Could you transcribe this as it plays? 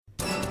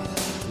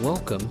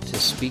Welcome to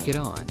Speak It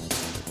On.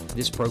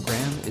 This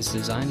program is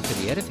designed for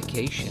the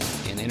edification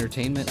and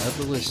entertainment of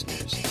the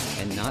listeners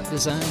and not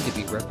designed to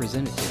be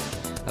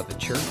representative of a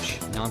church,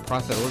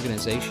 nonprofit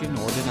organization,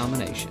 or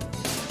denomination.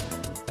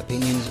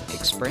 Opinions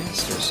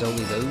expressed are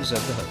solely those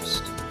of the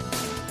host.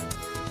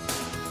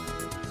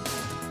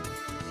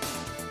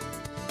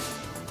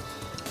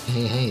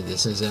 Hey,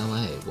 this is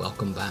LA.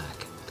 Welcome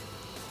back.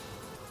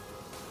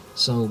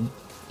 So,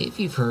 if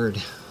you've heard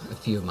a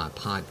few of my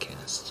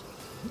podcasts,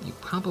 you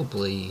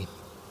probably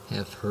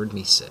have heard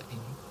me say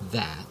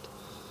that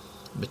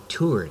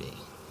maturity,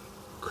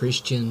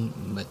 Christian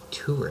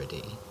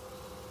maturity,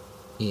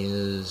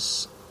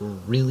 is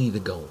really the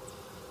goal.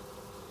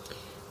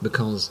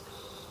 Because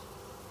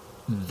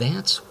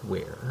that's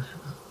where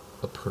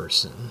a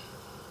person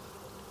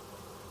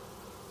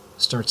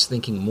starts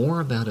thinking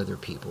more about other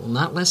people,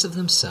 not less of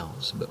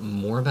themselves, but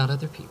more about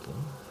other people,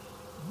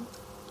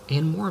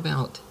 and more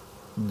about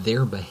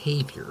their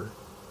behavior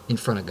in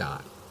front of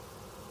God.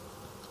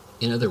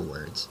 In other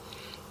words,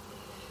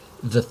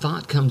 the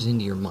thought comes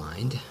into your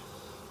mind,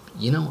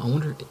 I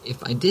wonder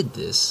if I did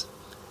this,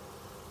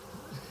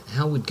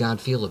 how would God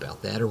feel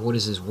about that, or what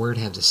does His Word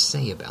have to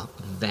say about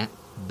that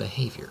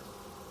behavior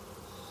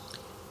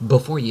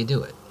before you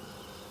do it?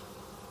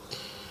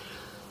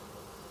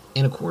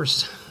 And of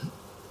course,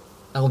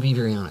 I'll be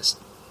very honest,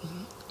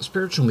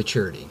 spiritual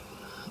maturity,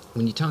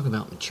 when you talk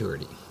about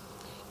maturity,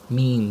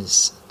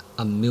 means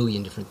a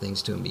million different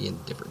things to a million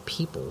different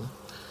people,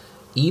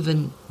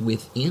 even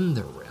within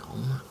the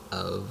realm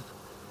of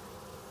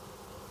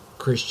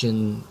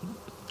Christian,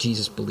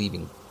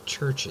 Jesus-believing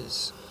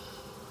churches.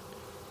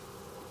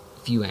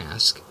 If you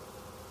ask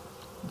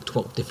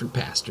 12 different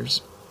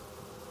pastors,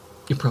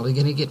 you're probably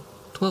going to get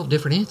 12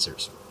 different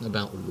answers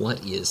about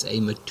what is a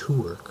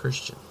mature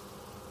Christian.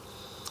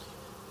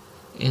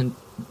 And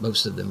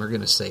most of them are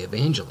going to say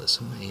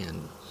evangelism,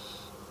 and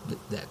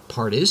that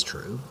part is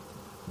true,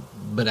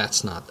 but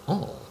that's not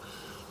all.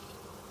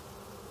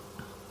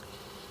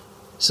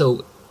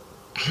 So,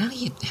 how do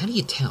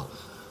you tell?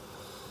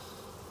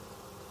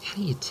 How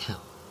do you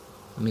tell?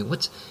 I mean,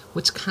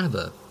 what's kind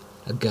of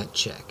a gut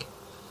check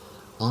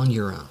on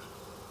your own?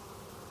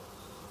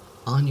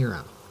 On your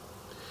own.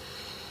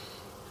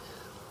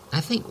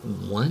 I think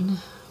one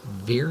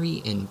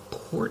very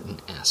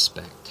important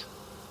aspect,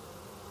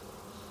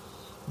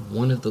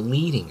 one of the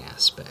leading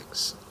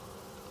aspects,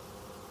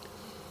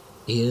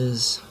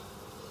 is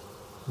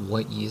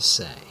what you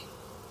say.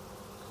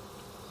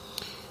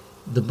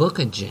 The book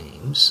of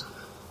James,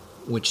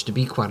 which to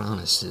be quite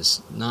honest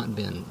has not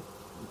been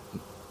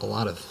a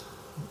lot of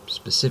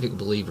specific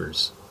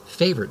believers'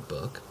 favorite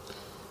book,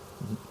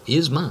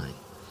 is mine.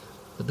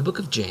 But the book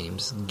of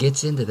James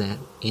gets into that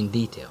in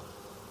detail.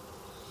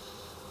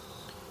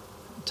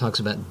 It talks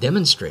about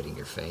demonstrating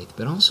your faith,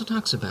 but also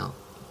talks about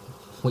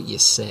what you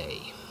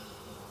say.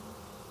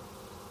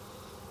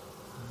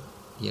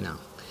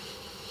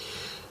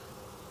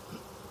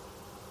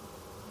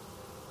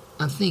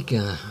 I think,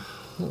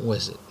 what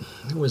was it?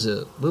 There was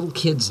a little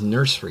kid's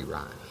nursery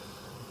rhyme.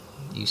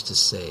 It used to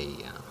say,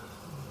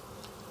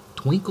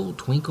 twinkle,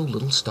 twinkle,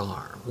 little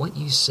star, what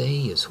you say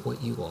is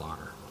what you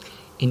are.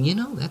 And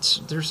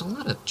there's a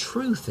lot of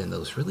truth in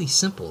those really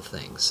simple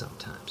things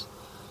sometimes.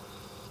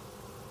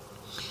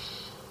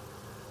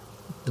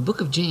 The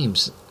book of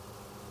James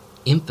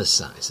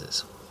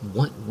emphasizes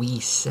what we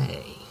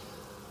say,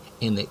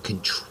 and that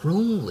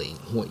controlling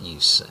what you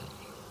say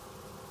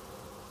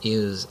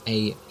is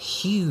a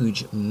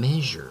huge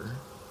measure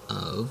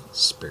of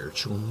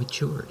spiritual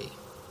maturity.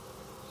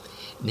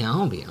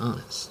 Now, I'll be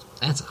honest,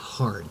 that's a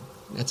hard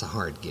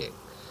gig.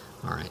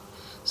 All right,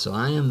 so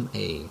I am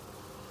a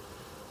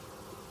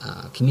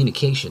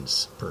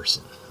communications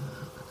person.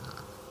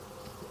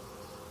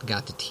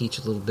 Got to teach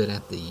a little bit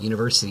at the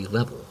university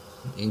level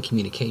in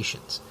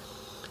communications.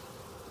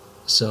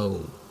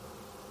 So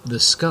the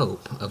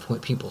scope of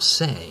what people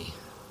say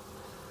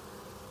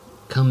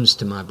comes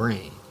to my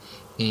brain,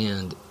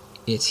 and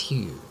it's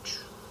huge.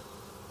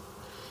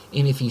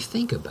 And if you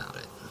think about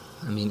it,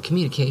 I mean,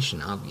 communication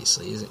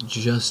obviously isn't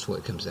just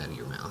what comes out of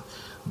your mouth,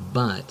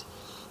 but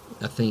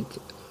I think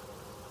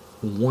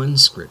one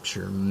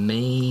scripture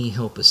may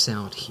help us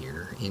out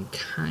here in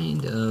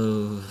kind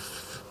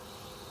of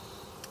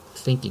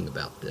thinking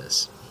about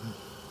this.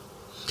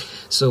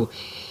 So,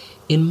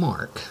 in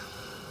Mark,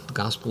 the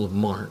Gospel of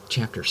Mark,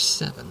 chapter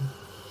 7,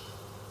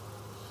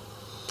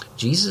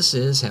 Jesus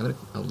is having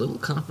a little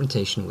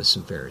confrontation with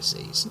some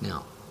Pharisees.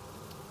 Now,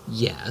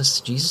 yes,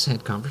 Jesus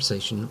had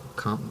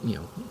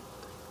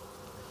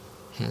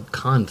had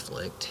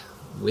conflict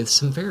with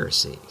some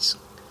Pharisees,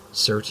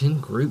 certain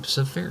groups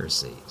of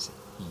Pharisees.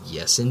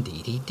 Yes,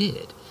 indeed, he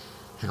did.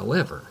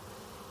 However,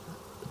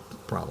 the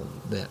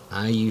problem that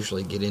I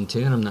usually get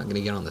into, and I'm not going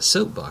to get on the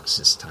soapbox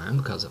this time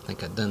because I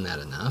think I've done that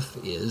enough,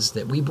 is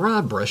that we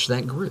broad brush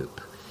that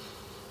group.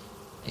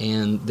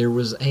 And there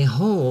was a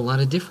whole lot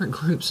of different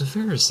groups of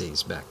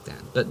Pharisees back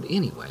then. But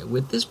anyway,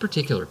 with this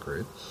particular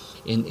group,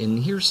 and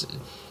here's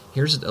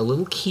a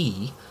little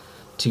key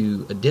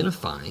to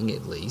identifying,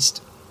 at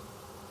least,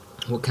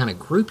 what kind of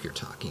group you're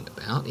talking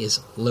about is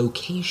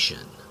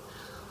location.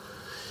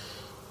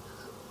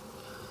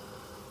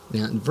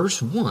 Now, in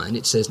verse 1,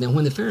 it says, "Now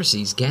when the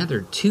Pharisees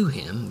gathered to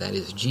him," that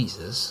is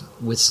Jesus,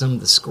 "with some of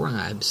the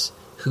scribes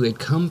who had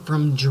come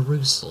from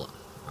Jerusalem."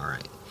 All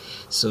right.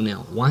 So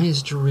now, why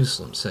is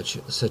Jerusalem such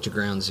a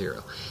ground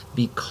zero?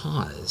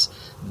 Because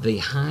the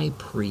high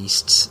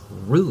priests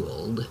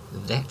ruled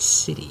that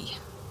city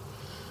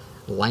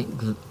like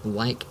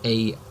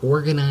a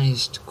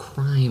organized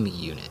crime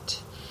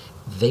unit.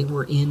 They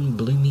were in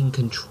blooming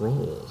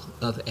control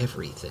of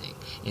everything.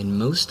 And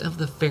most of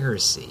the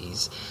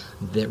Pharisees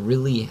that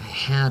really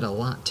had a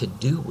lot to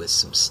do with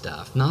some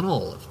stuff, not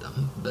all of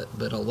them,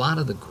 but a lot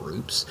of the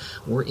groups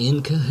were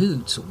in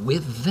cahoots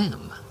with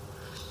them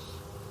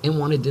and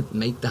wanted to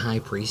make the high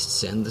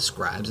priests and the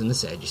scribes and the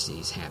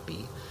Sadducees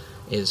happy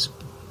as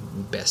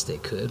best they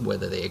could,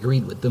 whether they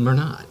agreed with them or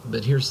not.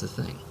 But here's the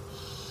thing.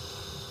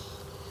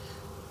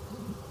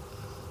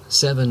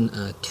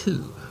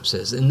 7:2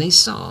 says, "And they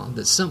saw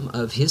that some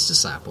of his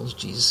disciples,"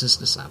 Jesus'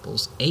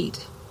 disciples,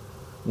 "ate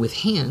with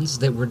hands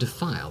that were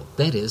defiled,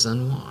 that is,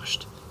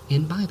 unwashed."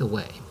 And by the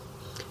way,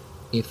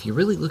 if you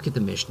really look at the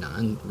Mishnah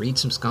and read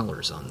some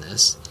scholars on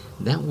this,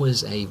 that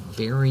was a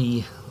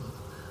very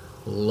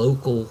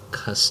local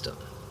custom.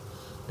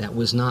 That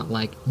was not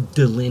like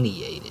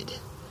delineated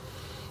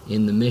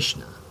in the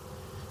Mishnah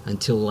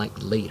until like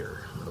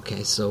later.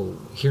 Okay, so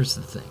here's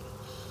the thing.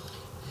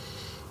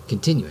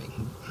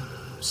 Continuing,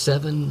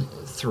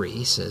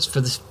 7:3 says, "For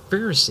the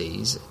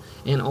Pharisees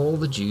and all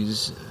the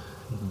Jews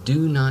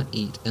do not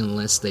eat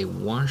unless they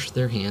wash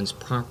their hands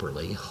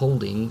properly,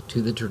 holding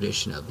to the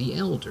tradition of the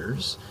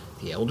elders."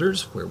 The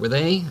elders, where were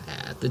they?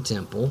 At the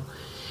temple.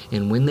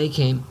 "And when they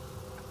came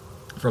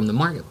from the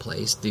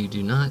marketplace, they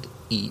do not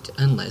eat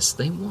unless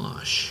they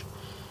wash."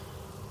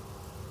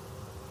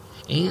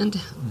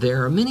 And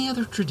there are many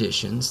other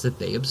traditions that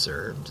they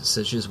observed,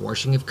 such as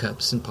washing of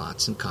cups and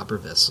pots and copper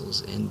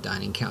vessels and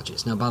dining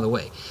couches. Now, by the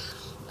way,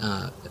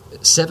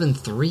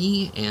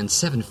 7:3 and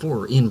 7:4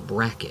 are in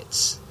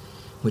brackets,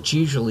 which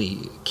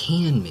usually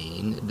can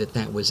mean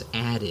that was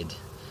added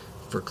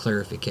for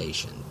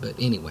clarification. But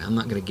anyway, I'm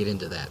not going to get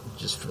into that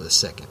just for the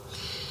second.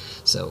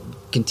 So,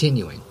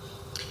 continuing.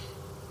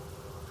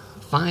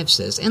 5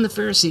 says, "And the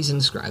Pharisees and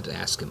the scribes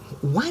asked him,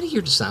 'Why do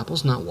your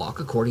disciples not walk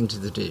according to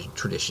the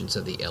traditions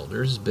of the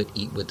elders, but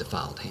eat with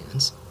defiled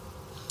hands?'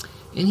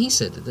 And he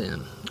said to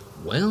them,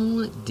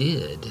 'Well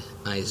did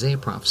Isaiah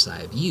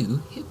prophesy of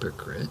you,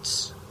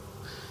 hypocrites.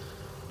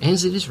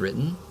 As it is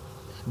written,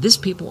 this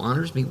people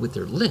honors me with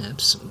their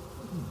lips,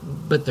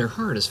 but their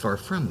heart is far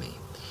from me.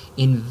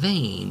 In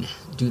vain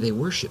do they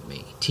worship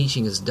me,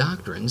 teaching as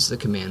doctrines the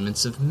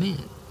commandments of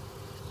men.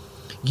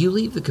 You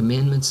leave the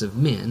commandments of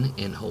men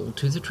and hold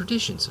to the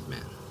traditions of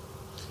men.'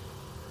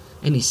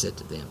 And he said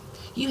to them,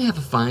 'You have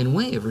a fine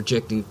way of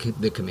rejecting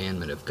the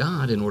commandment of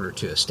God in order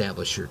to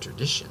establish your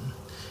tradition.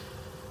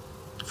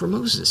 For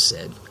Moses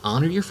said,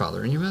 honor your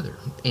father and your mother,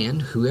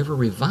 and whoever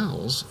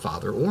reviles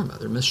father or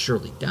mother must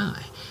surely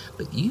die.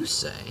 But you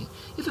say,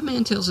 if a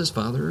man tells his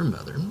father or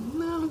mother,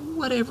 well,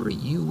 whatever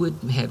you would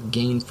have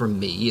gained from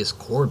me is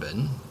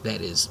Corban,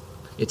 that is,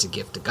 it's a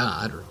gift to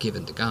God or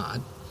given to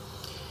God,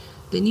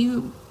 then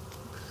you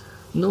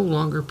no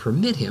longer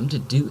permit him to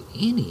do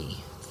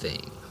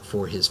anything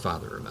for his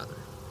father or mother,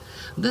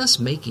 thus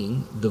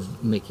making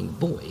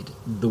void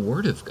the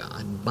word of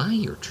God by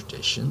your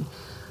tradition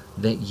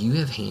that you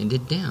have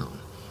handed down,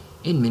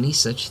 and many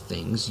such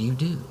things you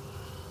do.'"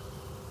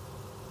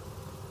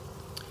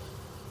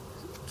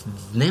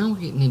 Now we're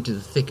getting into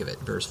the thick of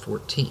it, verse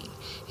 14.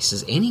 He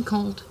says, "And he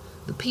called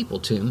the people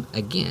to him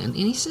again, and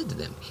he said to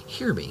them,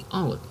 'Hear me,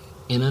 all of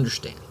you, and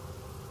understand.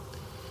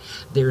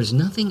 There is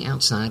nothing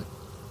outside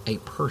a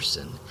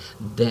person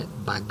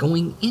that by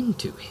going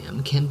into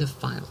him can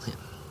defile him.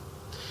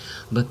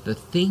 But the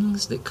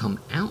things that come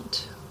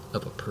out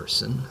of a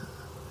person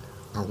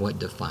are what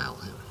defile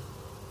him.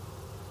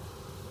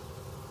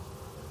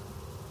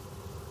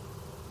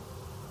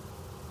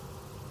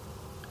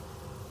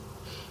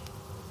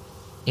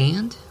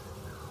 And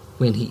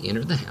when he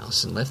entered the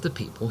house and left the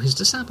people, his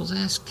disciples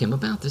asked him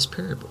about this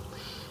parable.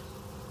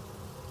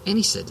 And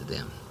he said to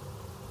them,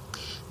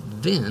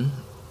 'Then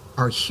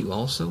are you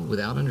also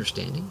without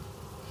understanding?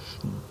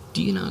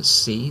 Do you not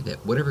see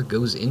that whatever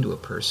goes into a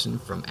person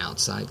from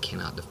outside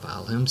cannot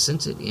defile him,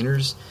 since it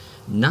enters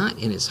not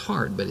in his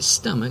heart, but his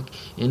stomach,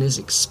 and is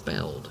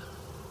expelled?'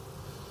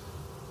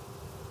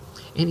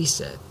 And he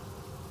said,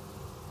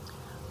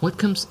 'What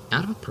comes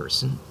out of a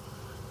person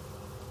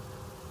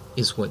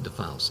is what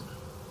defiles him.'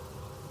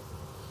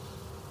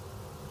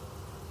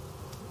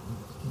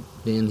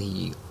 Then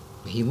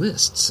he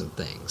lists some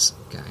things,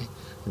 okay?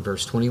 In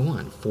verse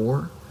 21,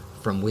 'For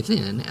from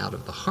within, out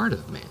of the heart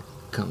of man,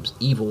 comes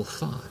evil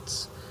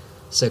thoughts,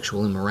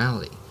 sexual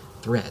immorality,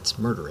 threats,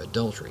 murder,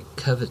 adultery,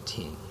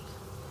 coveting,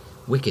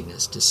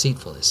 wickedness,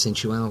 deceitfulness,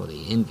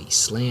 sensuality, envy,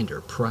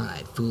 slander,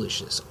 pride,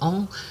 foolishness.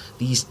 All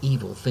these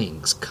evil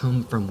things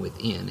come from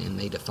within, and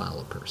they defile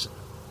a person.'"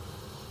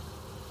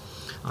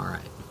 All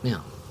right,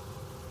 now,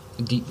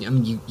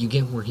 you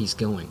get where he's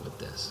going with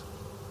this.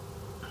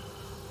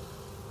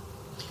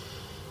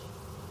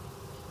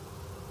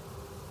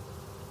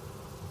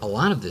 a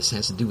lot of this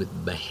has to do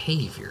with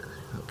behavior,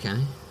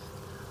 okay?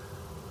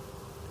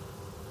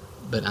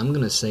 But I'm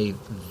going to say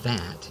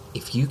that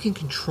if you can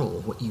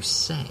control what you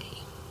say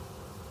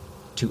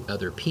to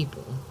other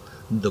people,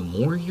 the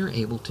more you're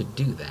able to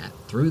do that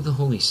through the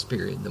Holy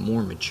Spirit, the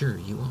more mature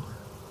you are.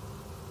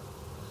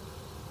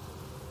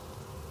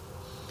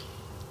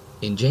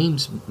 And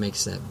James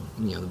makes that,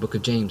 the book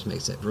of James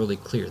makes that really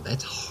clear.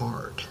 That's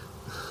hard.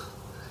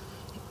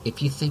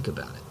 If you think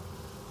about it.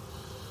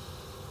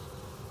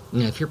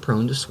 If you're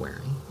prone to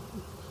swearing,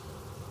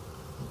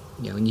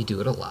 and you do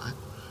it a lot,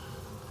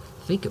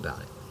 think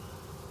about it.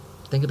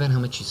 Think about how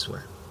much you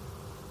swear.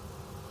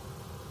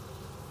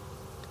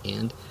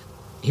 And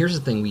here's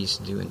the thing we used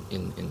to do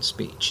in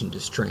speech and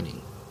just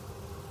training.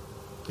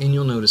 And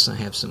you'll notice I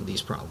have some of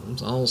these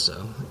problems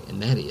also,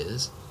 and that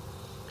is,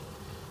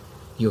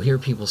 you'll hear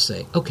people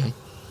say, okay,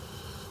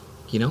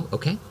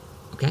 okay,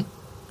 okay,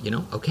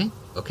 okay,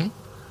 okay,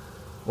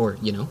 or,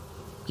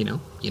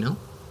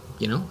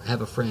 I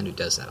have a friend who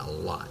does that a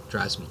lot,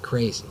 drives me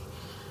crazy.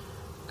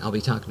 I'll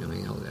be talking to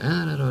him,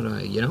 and I'll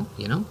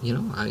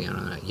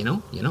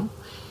go,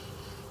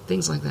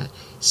 things like that.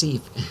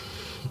 See,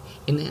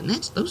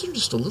 those are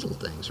just the little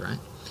things, right?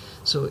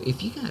 So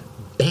if you got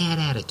bad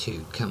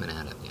attitude coming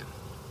out of you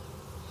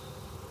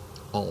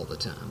all the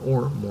time,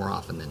 or more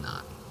often than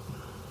not,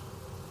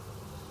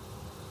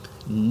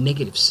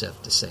 negative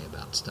stuff to say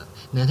about stuff.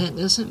 Now that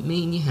doesn't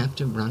mean you have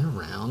to run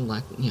around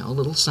like, a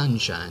little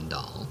sunshine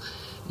doll,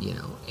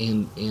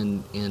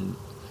 and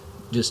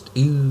just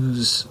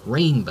ooze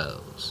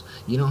rainbows.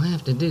 You don't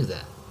have to do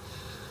that.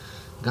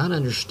 God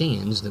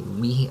understands that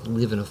we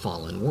live in a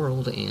fallen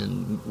world,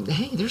 and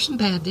hey, there's some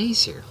bad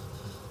days here.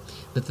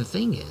 But the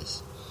thing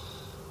is,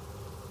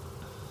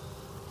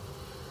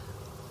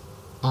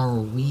 are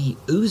we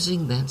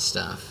oozing that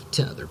stuff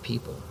to other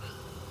people?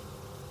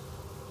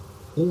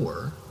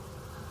 Or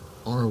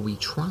are we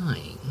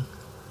trying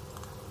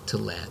to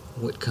let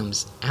what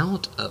comes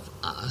out of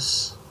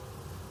us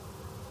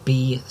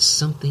be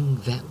something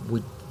that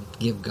would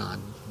give God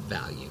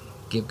value,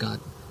 give God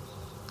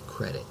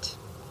credit,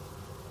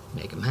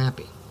 make Him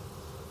happy,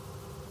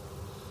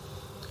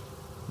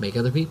 make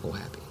other people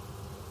happy?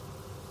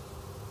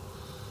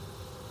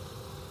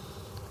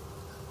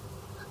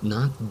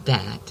 Not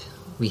that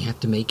we have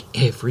to make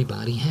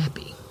everybody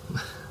happy.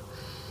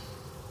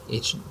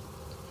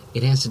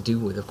 It has to do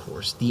with, of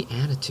course, the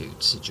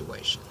attitude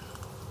situation.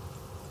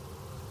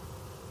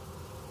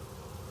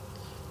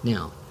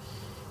 Now,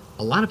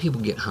 a lot of people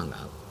get hung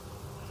up,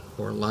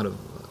 or a lot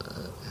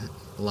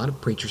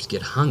of preachers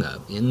get hung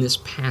up in this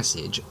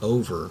passage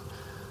over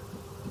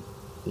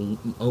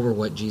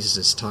what Jesus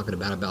is talking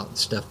about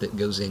stuff that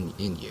goes in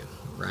you,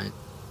 right?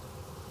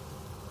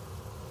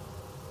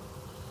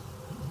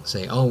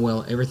 Say, oh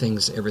well,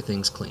 everything's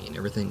clean,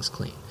 everything's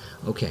clean.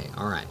 Okay,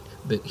 all right,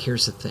 but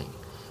here's the thing.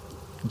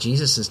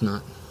 Jesus is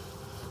not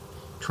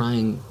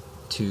trying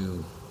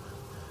to...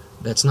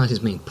 That's not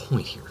his main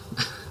point here.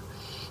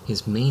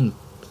 His main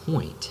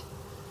point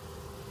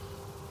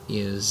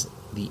is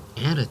the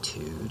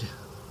attitude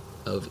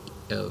of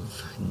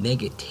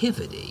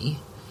negativity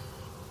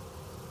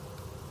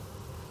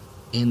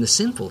and the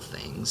sinful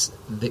things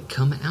that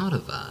come out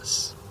of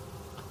us.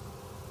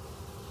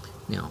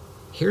 Now,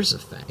 here's a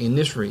fact.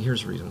 Here's the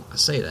reason why I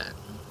say that.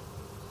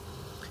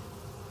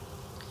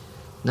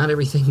 Not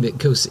everything that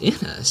goes in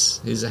us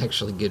is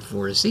actually good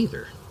for us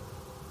either.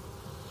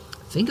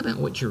 Think about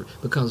what you're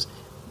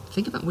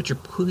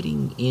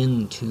putting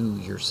into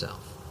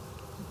yourself.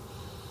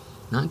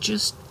 Not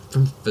just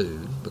from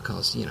food,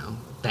 because,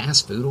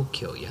 fast food will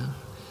kill you.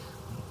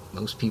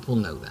 Most people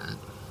know that.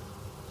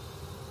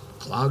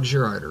 Clogs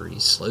your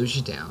arteries, slows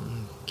you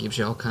down, gives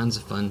you all kinds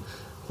of fun,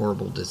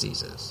 horrible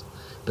diseases.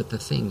 But the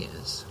thing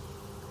is,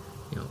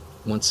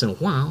 once in a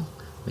while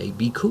may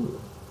be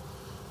cool.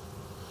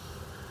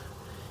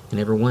 And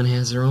everyone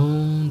has their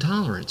own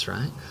tolerance,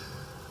 right?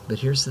 But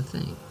here's the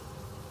thing.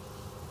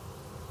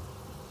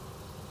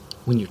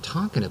 When you're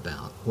talking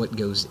about what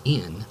goes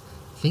in,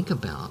 think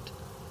about,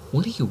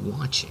 what are you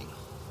watching?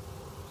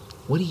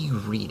 What are you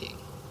reading?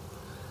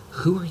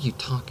 Who are you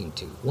talking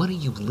to? What are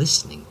you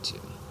listening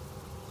to?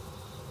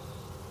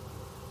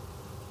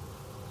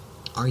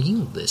 Are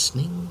you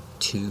listening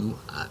to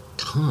a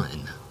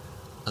ton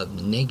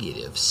of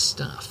negative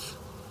stuff?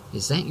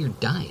 Is that your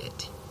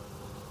diet?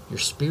 Your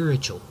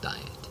spiritual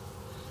diet?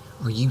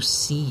 Are you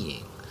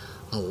seeing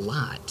a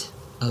lot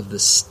of the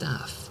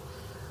stuff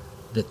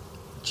that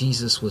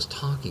Jesus was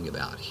talking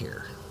about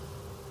here?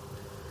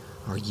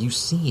 Are you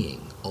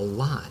seeing a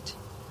lot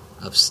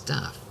of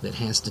stuff that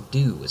has to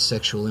do with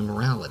sexual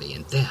immorality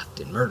and theft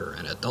and murder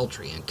and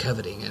adultery and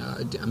coveting?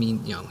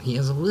 He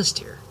has a list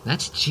here.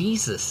 That's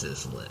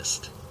Jesus's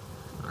list.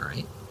 All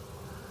right.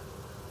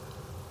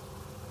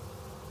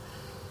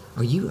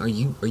 Are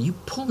you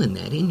pulling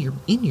that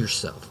in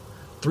yourself,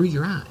 through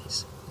your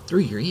eyes,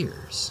 through your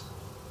ears?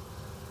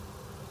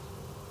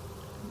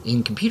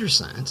 In computer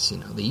science,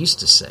 they used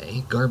to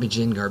say garbage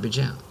in, garbage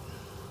out.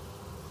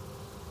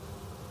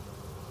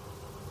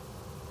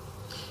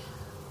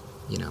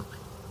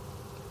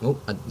 Oh,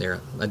 I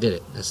did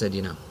it. I said,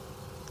 you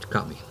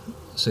caught me.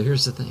 So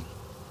here's the thing.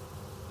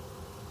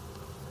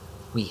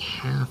 We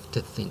have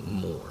to think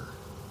more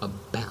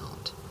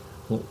about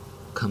what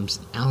comes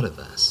out of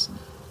us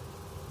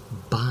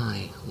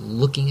by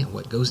looking at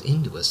what goes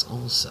into us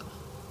also.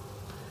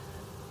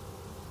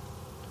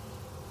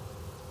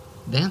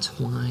 That's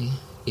why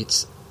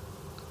it's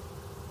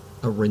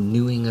a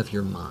renewing of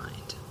your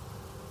mind.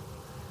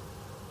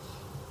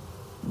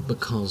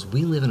 Because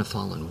we live in a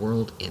fallen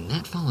world, and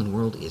that fallen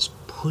world is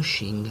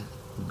pushing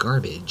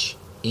garbage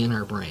in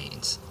our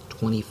brains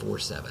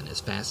 24/7 as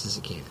fast as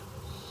it can.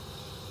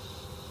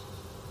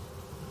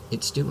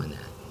 It's doing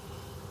that.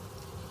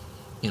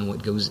 And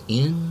what goes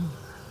in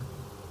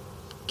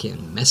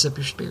can mess up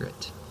your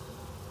spirit.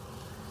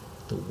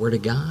 The Word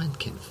of God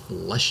can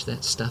flush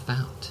that stuff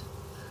out.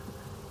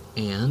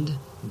 And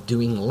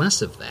doing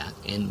less of that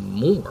and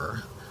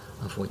more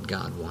of what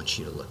God wants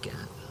you to look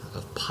at,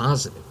 of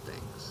positive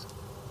things,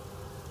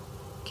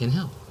 can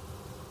help.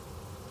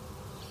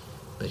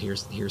 But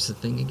here's the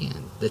thing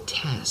again. The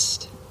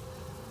test.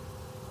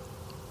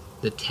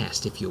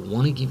 If you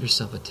want to give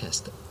yourself a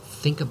test,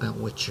 think about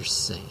what you're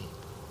saying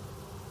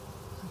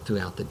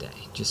throughout the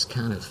day. Just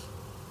kind of,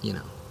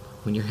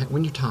 when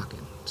you're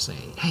talking, say,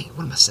 hey,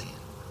 what am I saying?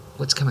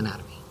 What's coming out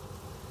of me?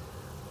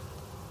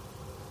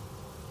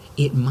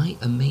 It might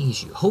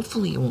amaze you.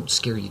 Hopefully it won't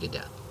scare you to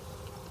death.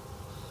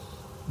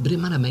 But it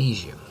might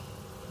amaze you.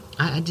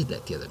 I did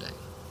that the other day.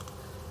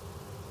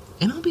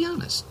 And I'll be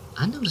honest,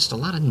 I noticed a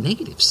lot of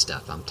negative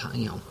stuff.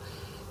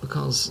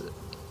 Because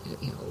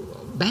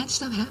bad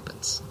stuff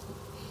happens,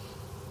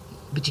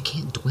 but you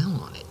can't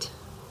dwell on it,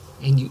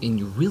 and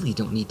you really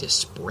don't need to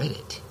spread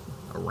it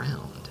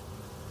around.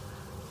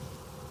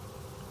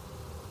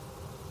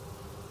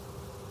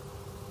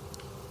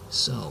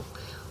 So,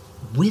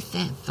 with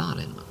that thought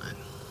in mind,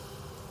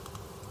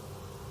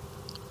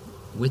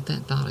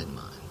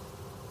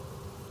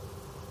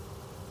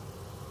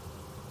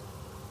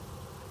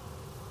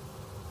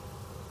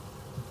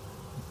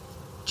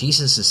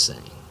 Jesus is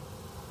saying,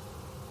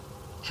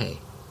 hey,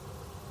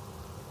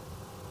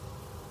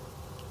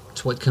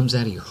 it's what comes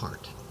out of your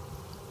heart.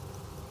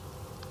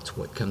 It's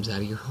what comes out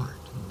of your heart.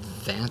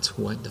 That's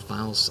what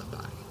defiles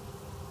somebody.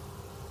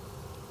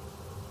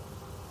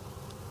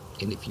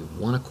 And if you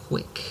want a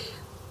quick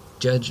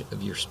judge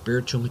of your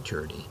spiritual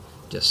maturity,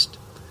 just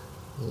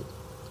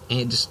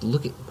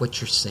look at what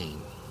you're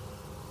saying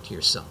to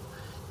yourself.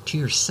 To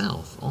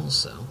yourself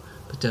also,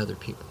 but to other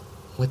people.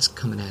 What's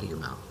coming out of your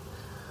mouth?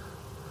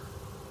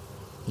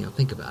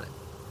 Think about it.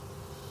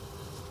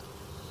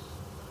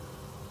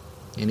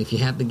 And if you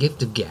have the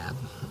gift of gab,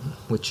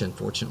 which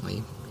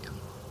unfortunately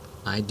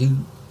I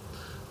do,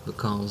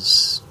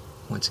 because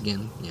once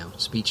again,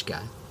 speech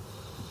guy,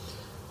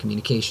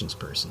 communications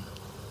person,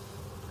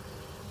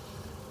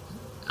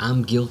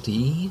 I'm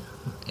guilty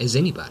as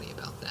anybody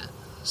about that.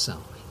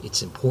 So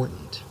it's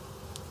important.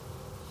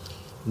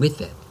 With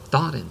that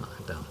thought in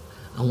mind, though,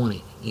 I want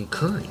to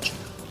encourage you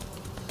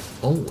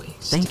always.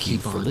 Thank you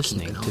for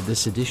listening to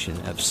this edition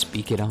of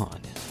Speak It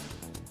On.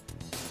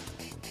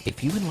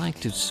 If you would like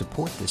to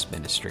support this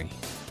ministry,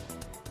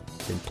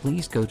 then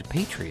please go to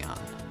Patreon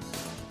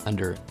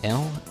under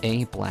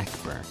L.A.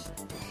 Blackburn.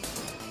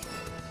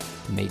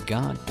 May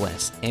God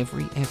bless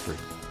every effort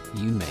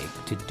you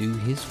make to do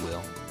His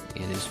will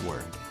in His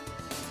Word.